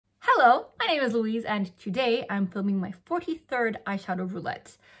Hello, my name is Louise and today I'm filming my 43rd eyeshadow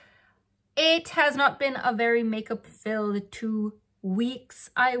roulette. It has not been a very makeup-filled 2 weeks.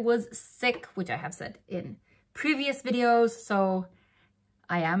 I was sick, which I have said in previous videos, so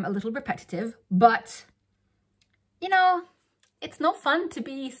I am a little repetitive, but you know, it's no fun to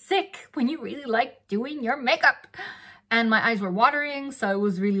be sick when you really like doing your makeup. And my eyes were watering, so I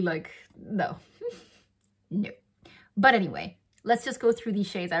was really like, no, no. But anyway, let's just go through these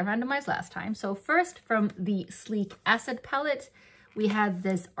shades I randomized last time. So first, from the Sleek Acid palette, we had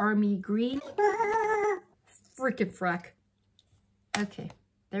this Army Green. Freaking frack. Okay,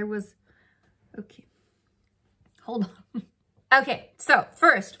 there was, okay, hold on. Okay, so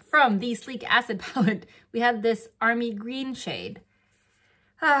first, from the Sleek Acid palette, we had this Army Green shade.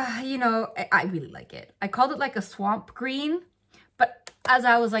 You know, I really like it. I called it like a swamp green, but as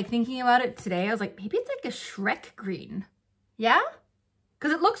I was like thinking about it today, I was like, maybe it's like a Shrek green. Yeah?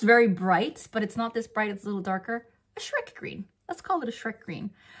 Because it looks very bright, but it's not this bright, it's a little darker. A Shrek green. Let's call it a Shrek green.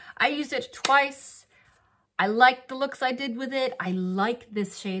 I used it twice. I like the looks I did with it. I like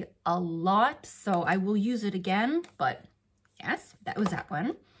this shade a lot, so I will use it again, but yes, that was that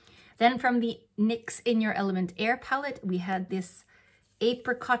one. Then from the NYX In Your Element Air palette, we had this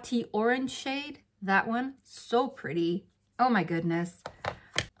apricot-y orange shade. That one, so pretty. Oh my goodness.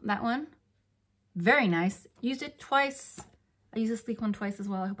 That one, very nice. Used it twice. I used the Sleek one twice as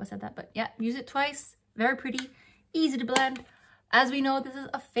well. I hope I said that, but yeah, use it twice. Very pretty, easy to blend. As we know, this is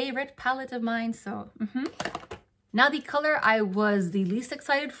a favorite palette of mine, so Now the color I was the least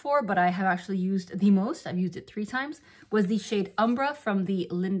excited for, but I have actually used the most, I've used it 3 times, was the shade Umbra from the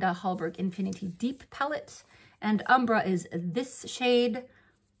Linda Hallberg Infinity Deep palette. And Umbra is this shade,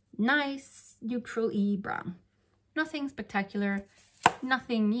 nice, neutral-y brown. Nothing spectacular,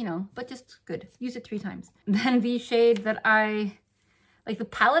 nothing, you know, but just good. Use it 3 times. Then the shade that like the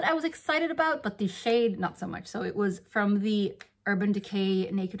palette I was excited about, but the shade not so much. So it was from the Urban Decay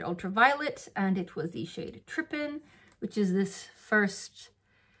Naked Ultraviolet, and it was the shade Trippin', which is this first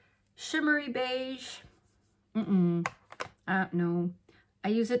shimmery beige. No, I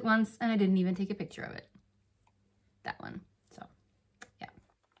used it once and I didn't even take a picture of it. That one, so yeah.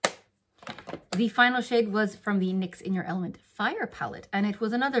 The final shade was from the NYX In Your Element Fire palette, and it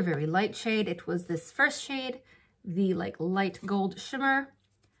was another very light shade. It was this first shade, the like light gold shimmer.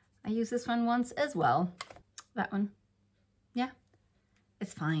 I used this one once as well. That one. Yeah,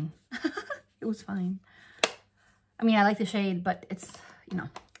 it's fine. It was fine. I mean, I like the shade, but it's, you know,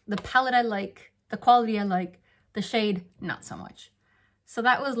 the palette I like, the quality I like, the shade, not so much. So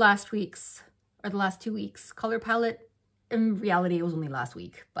that was last week's, or the last 2 weeks, color palette. In reality, it was only last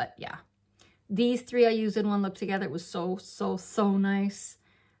week, but yeah. These 3 I used in one look together. It was so nice.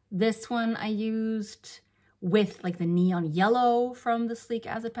 This one I used with like the neon yellow from the Sleek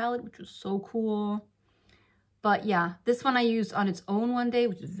Acid palette, which was so cool. But yeah, this one I used on its own one day,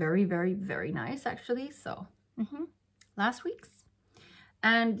 which is very nice actually. So last week's.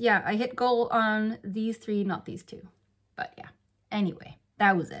 And yeah, I hit goal on these 3, not these 2. But yeah, anyway,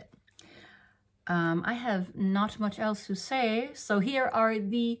 that was it. I have not much else to say, so here are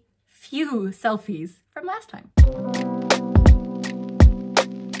the few selfies from last time.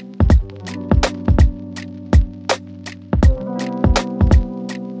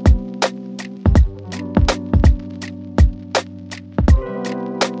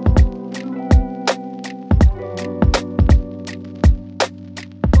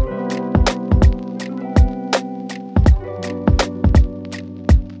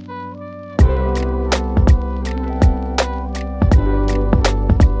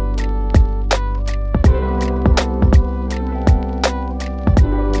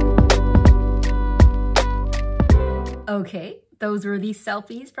 Okay, those were the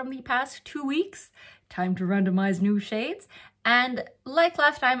selfies from the past 2 weeks. Time to randomize new shades. And like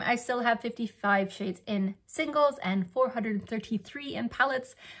last time, I still have 55 shades in singles and 433 in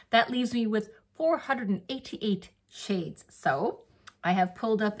palettes. That leaves me with 488 shades. So I have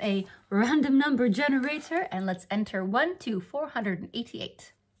pulled up a random number generator and let's enter 1 to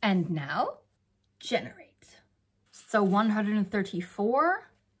 488. And now, generate. So 134.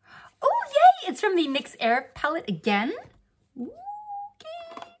 Oh, yay! It's from the NYX Air palette again. Okay.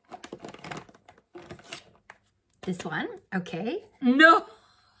 This one, okay. No!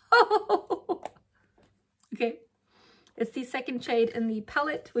 Okay. It's the second shade in the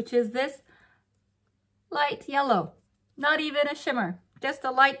palette, which is this light yellow. Not even a shimmer, just a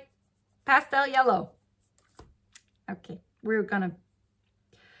light pastel yellow. Okay, we're gonna...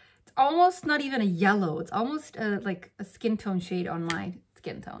 It's almost not even a yellow. It's almost like a skin tone shade on my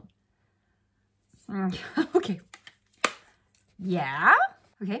skin tone. Okay. Yeah.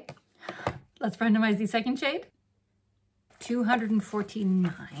 Okay. Let's randomize the second shade.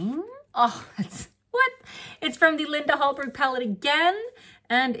 249. Oh, that's what? It's from the Linda Hallberg palette again,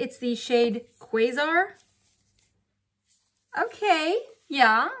 and it's the shade Quasar. Okay,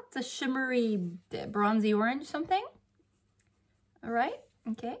 yeah, it's a shimmery bronzy orange something. All right,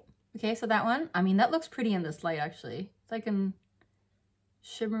 okay. Okay, so that one, I mean, that looks pretty in this light, actually. It's like a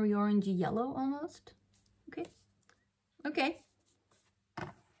shimmery orangey yellow almost. Okay, okay.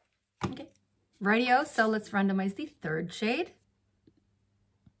 Okay, rightio, so let's randomize the third shade.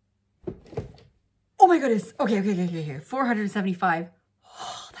 Oh my goodness, okay. 475.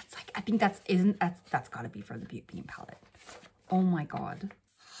 Oh, that's like, I think that's gotta be for the Beam palette. Oh my God, I'm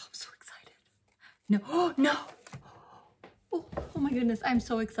so excited. No, oh, no. Oh my goodness, I'm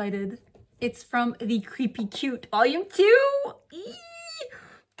so excited. It's from the Creepy Cute Volume 2. Eee!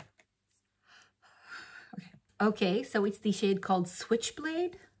 Okay, so it's the shade called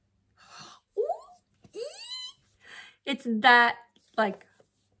Switchblade. Ooh, it's that like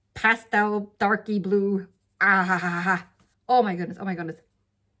pastel darky blue. Ah, oh my goodness, oh my goodness.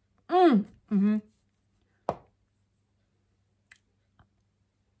 Mm-hmm.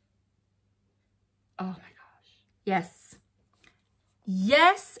 Oh my gosh. Yes.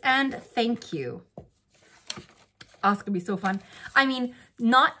 Yes, and thank you. Oh, it's gonna be so fun. I mean,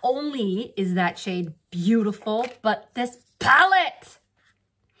 not only is that shade beautiful, but this palette.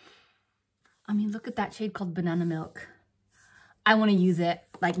 I mean, look at that shade called Banana Milk. I want to use it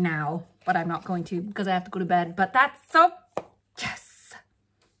like now, but I'm not going to because I have to go to bed. But that's so, yes.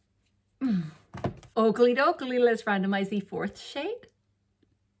 Oakley dokley, let's randomize the fourth shade.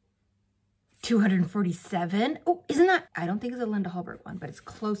 247. Oh, isn't that, I don't think it's a Linda Hallberg one, but it's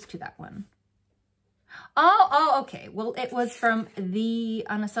close to that one. Oh, okay. Well, it was from the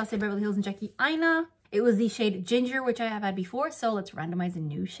Anastasia Beverly Hills and Jackie Aina. It was the shade Ginger, which I have had before. So let's randomize a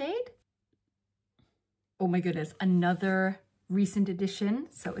new shade. Oh my goodness, another recent edition.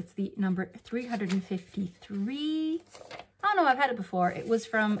 So it's the number 353. Oh no, I've had it before. It was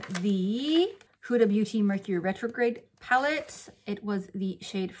from the Huda Beauty Mercury Retrograde palette. It was the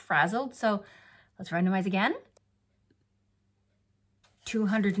shade Frazzled. So let's randomize again.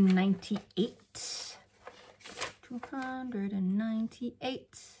 298.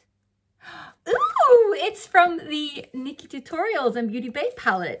 298. Ooh, it's from the Nikkie Tutorials and Beauty Bay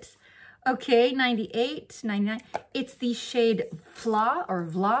palette. Okay, 98, 99. It's the shade Vla or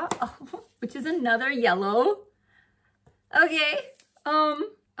Vla, which is another yellow. Okay, a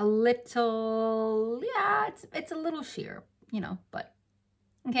little, yeah, it's a little sheer, you know, but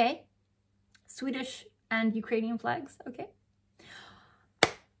okay. Swedish and Ukrainian flags, okay.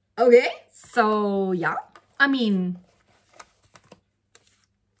 Okay, so yeah, I mean,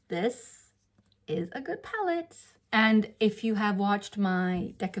 this is a good palette. And if you have watched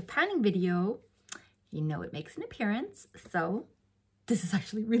my deck of panning video, you know it makes an appearance. So this is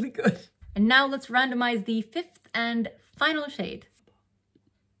actually really good. And now let's randomize the fifth and final shade.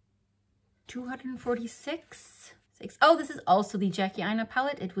 246. Oh, this is also the Jackie Aina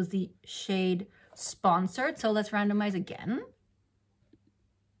palette. It was the shade Sponsored. So let's randomize again.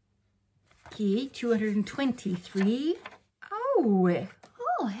 Okay, 223. Oh,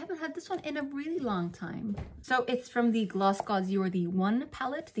 I haven't had this one in a really long time. So it's from the GlossGods You're the One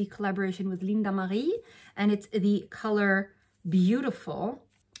palette, the collaboration with Linda Marie, and it's the color Beautiful.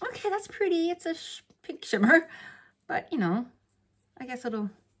 Okay, that's pretty. It's a pink shimmer, but you know, I guess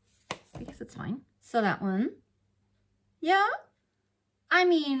it's fine. So that one, yeah, I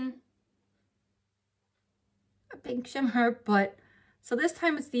mean, a pink shimmer, but so this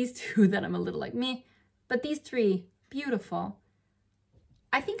time it's these two that I'm a little like me, but these three, beautiful.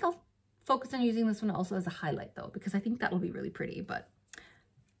 I think I'll focus on using this one also as a highlight though, because I think that'll be really pretty, but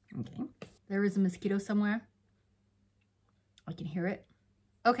okay. There is a mosquito somewhere. I can hear it.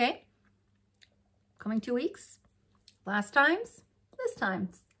 Okay. Coming 2 weeks. Last times, this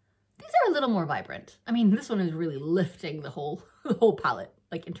times. These are a little more vibrant. I mean, this one is really lifting the whole palette,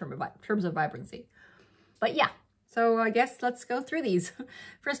 like in terms of vibrancy. But yeah, so I guess let's go through these.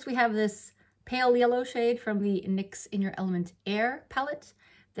 First, we have this pale yellow shade from the NYX In Your Element Air palette.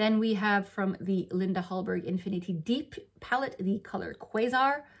 Then we have from the Linda Hallberg Infinity Deep palette, the color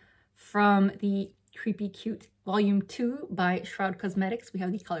Quasar. From the Creepy Cute Volume 2 by Shroud Cosmetics, we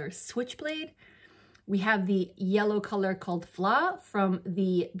have the color Switchblade. We have the yellow color called Vla from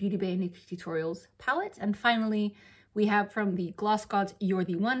the Beauty Bay Nikkie Tutorials palette. And finally, we have from the GlossGods You're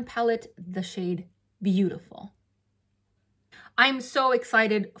the One palette, the shade Beautiful. I'm so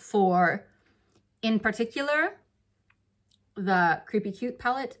excited for, in particular, the Creepy Cute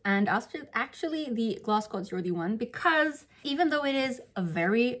palette and actually the GlossGods Worthy one, because even though it is a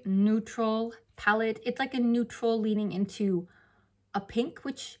very neutral palette, it's like a neutral leaning into a pink,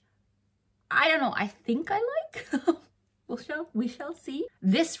 which I don't know, I think I like. we shall see.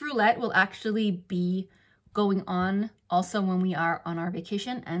 This roulette will actually be going on also when we are on our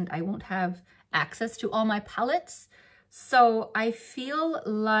vacation and I won't have access to all my palettes. So I feel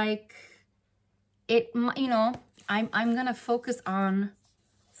like it, you know, I'm gonna focus on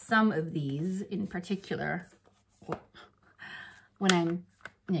some of these in particular when I'm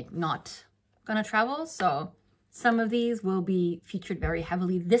like not gonna travel. So some of these will be featured very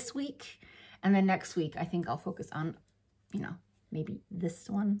heavily this week, and then next week I think I'll focus on, you know, maybe this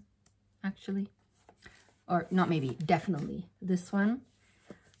one actually, or not maybe, definitely this one.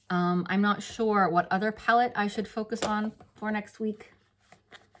 I'm not sure what other palette I should focus on for next week.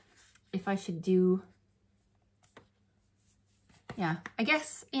 If I should do, yeah, I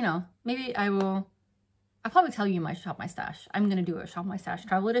guess, you know, maybe I'll probably tell you my Shop My Stash. I'm gonna do a Shop My Stash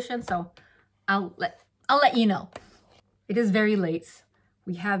travel edition, so I'll let you know. It is very late.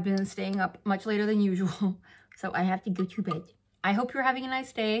 We have been staying up much later than usual, so I have to go to bed. I hope you're having a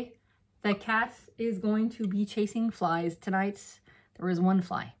nice day. The cat is going to be chasing flies tonight. There is one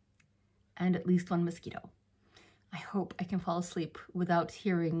fly and at least one mosquito. I hope I can fall asleep without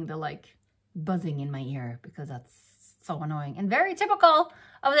hearing the like buzzing in my ear, because that's so annoying and very typical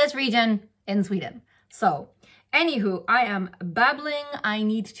of this region in Sweden. So anywho, I am babbling. I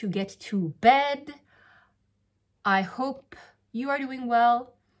need to get to bed. I hope you are doing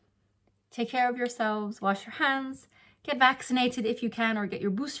well. Take care of yourselves, wash your hands, get vaccinated if you can, or get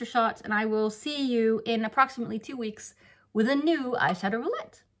your booster shot, and I will see you in approximately 2 weeks with a new eyeshadow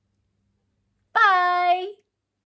roulette. Bye!